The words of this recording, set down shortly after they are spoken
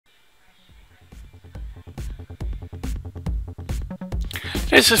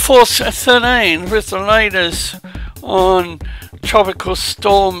This is Force 13 with the latest on Tropical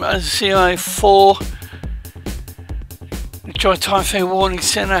Storm CO4. The Joint Typhoon Warning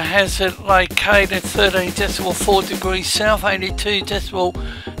Centre has it located 13.4 degrees south,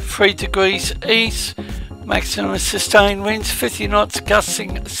 82.3 degrees east. Maximum sustained winds 50 knots,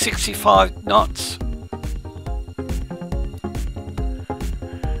 gusting 65 knots.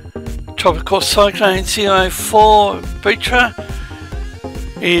 Tropical Cyclone CO4 Bouchra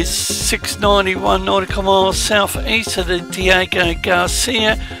is 691 nautical miles southeast of the Diego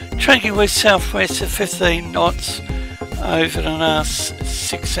Garcia, tracking west southwest at 15 knots over the last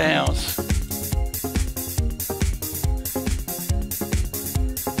 6 hours.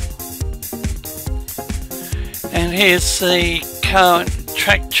 And here's the current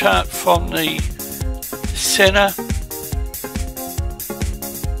track chart from the centre.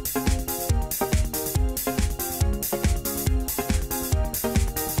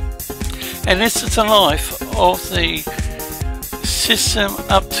 And this is the life of the system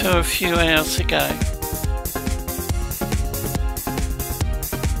up to a few hours ago.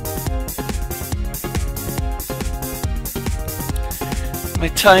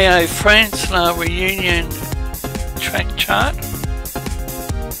 Meteo France, La Reunion track chart.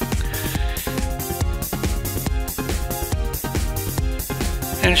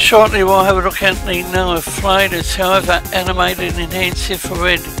 And shortly we'll have a look at the NOAA floaters. However, animated enhanced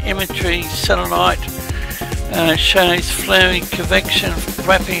infrared imagery satellite shows flaring convection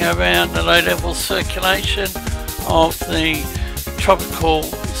wrapping around the low level circulation of the tropical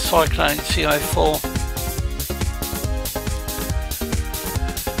cyclone CO4.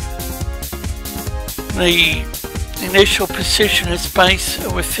 The initial position is based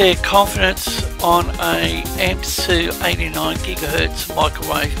with fair confidence on a AMPSU 89 GHz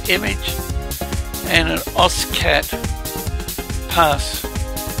microwave image and an OSCAT pass.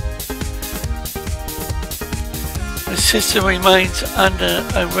 The system remains under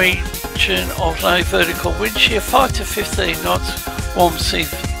a region of low vertical wind shear, 5 to 15 knots, warm sea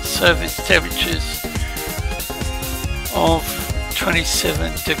surface temperatures of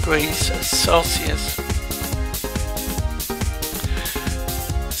 27 degrees Celsius.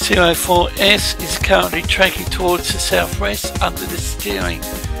 CO4S is currently tracking towards the southwest under the steering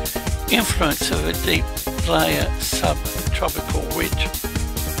influence of a deep layer subtropical ridge.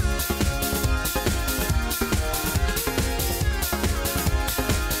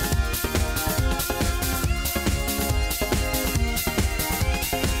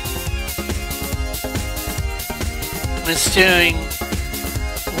 The steering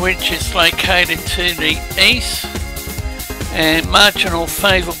ridge is located to the east, and marginal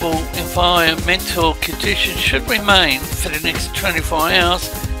favourable environmental conditions should remain for the next 24 hours,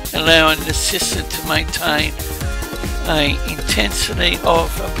 allowing the system to maintain an intensity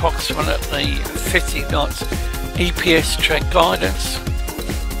of approximately 50 knots EPS track guidance.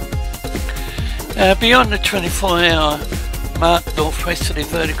 Beyond the 24-hour mark, northwesterly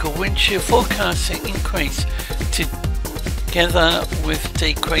vertical wind shear forecasting increase together with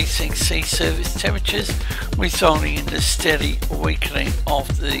decreasing sea surface temperatures, resulting in the steady weakening of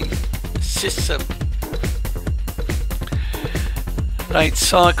the system. Late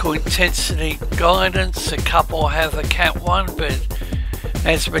cycle intensity guidance, a couple have a Cat 1, but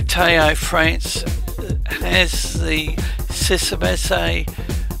as Meteo France has the system as a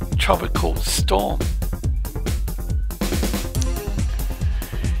tropical storm.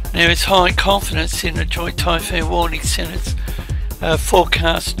 There is high confidence in the Joint Typhoon Warning Centre's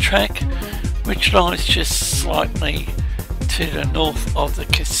forecast track, which lies just slightly to the north of the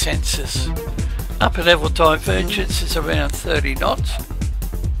consensus. Upper level divergence is around 30 knots.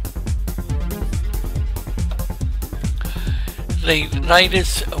 The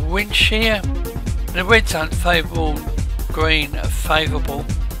latest wind shear, the red's unfavourable, green favourable.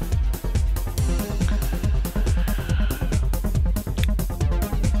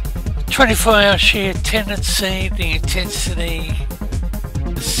 "24-hour shear tendency," the intensity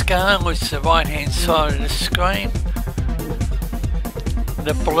scale is the right hand side of the screen.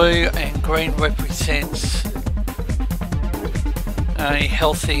 The blue and green represents a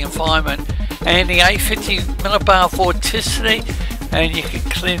healthy environment, and the 850 millibar vorticity, and you can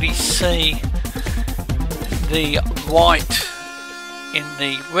clearly see the white in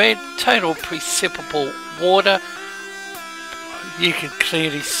the red. Total precipitable water, you can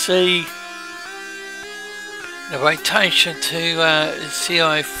clearly see the rotation to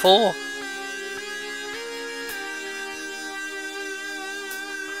CO4.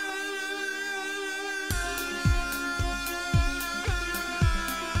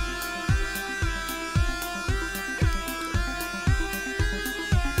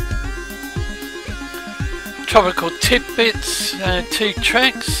 Tropical Tidbits, 2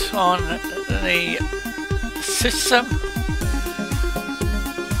 tracks on the system.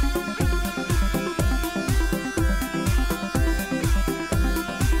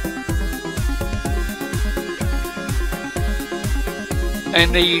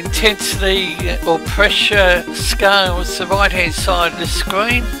 And the intensity or pressure scale is the right hand side of the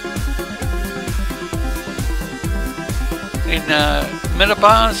screen in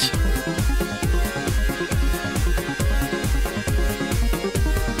millibars.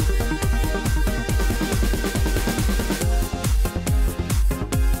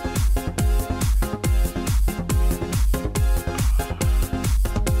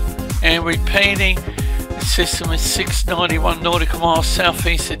 And repeating, the system is 691 nautical miles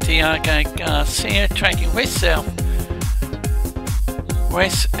southeast of Diego Garcia, tracking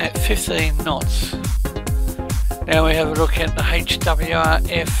west-southwest at 15 knots. Now we have a look at the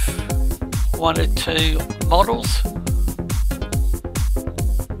HWRF 1 or 2 models.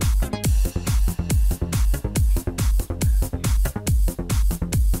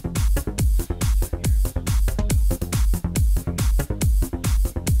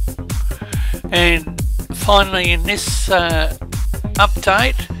 And finally, in this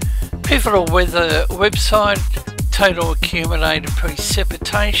update, pivotal weather website, total accumulated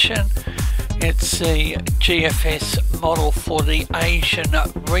precipitation. It's the GFS model for the Asian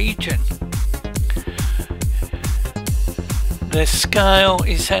region. The scale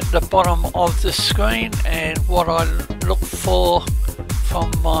is at the bottom of the screen, and what I look for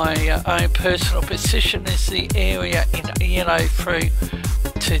from my own personal position is the area in yellow through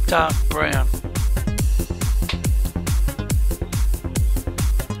to dark brown.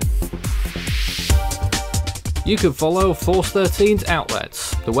 You can follow Force 13's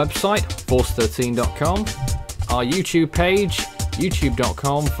outlets, the website force13.com, our YouTube page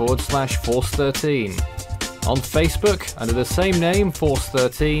youtube.com/Force13, on Facebook under the same name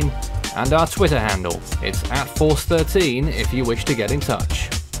Force13, and our Twitter handle, it's @Force13 if you wish to get in touch.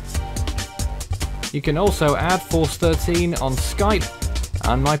 You can also add Force 13 on Skype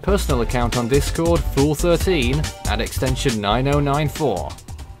and my personal account on Discord, Fool13, at extension 9094.